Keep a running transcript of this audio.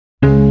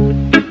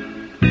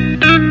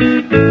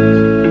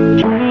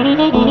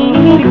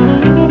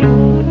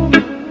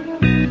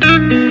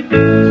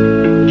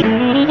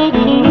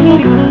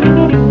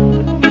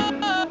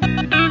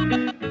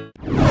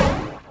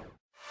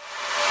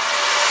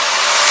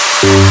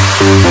Tonight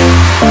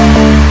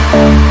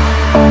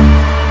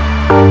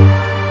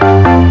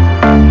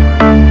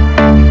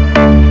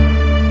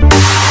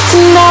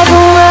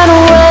we'll run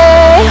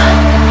away,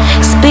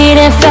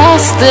 speeding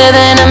faster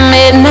than a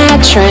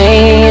midnight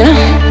train.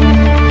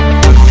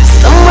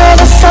 Somewhere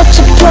there's such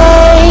a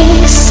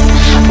place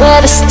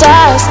where the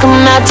stars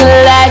come out to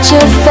light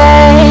your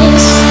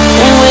face.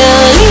 And we'll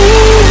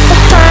leave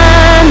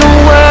behind the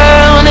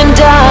world in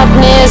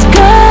darkness,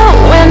 go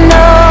where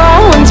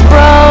no one's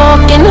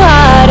broken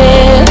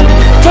hearted.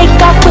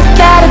 Take off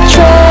without a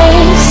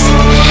trace,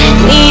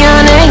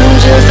 neon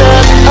angels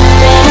up and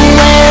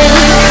away.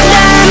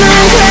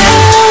 Diamond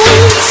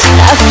clouds,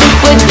 I think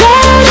we're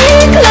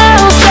getting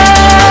closer.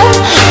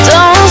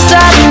 Don't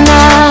stop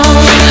now,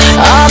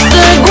 off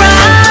the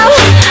ground,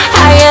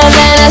 higher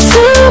than a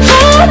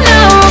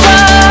supernova.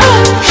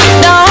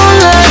 Don't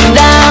look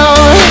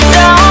down,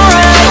 don't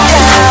look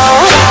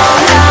down,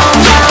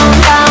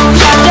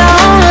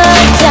 don't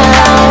look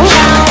down,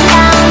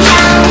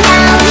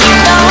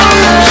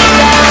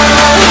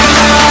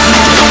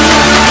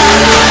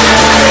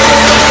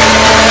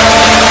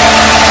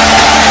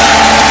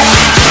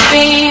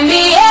 beam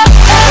me up, beam me up,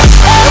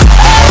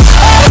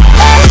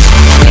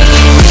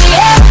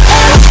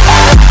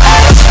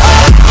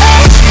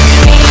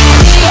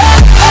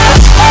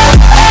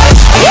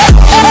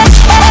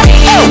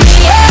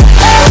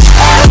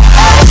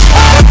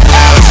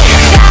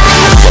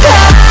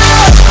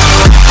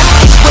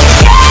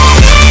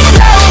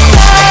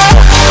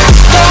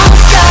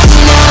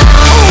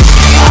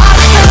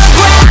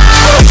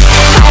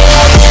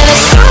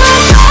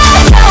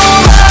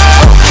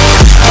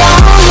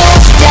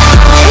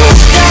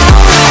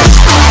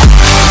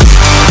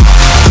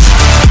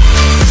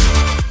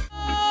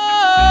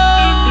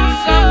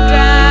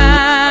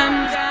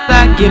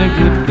 get a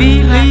good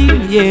feeling,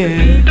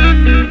 yeah.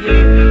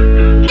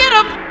 Get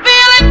a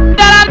feeling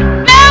that I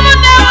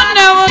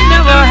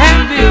never had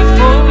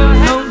before.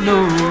 No,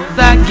 I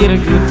get a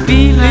good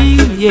feeling,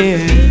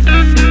 yeah.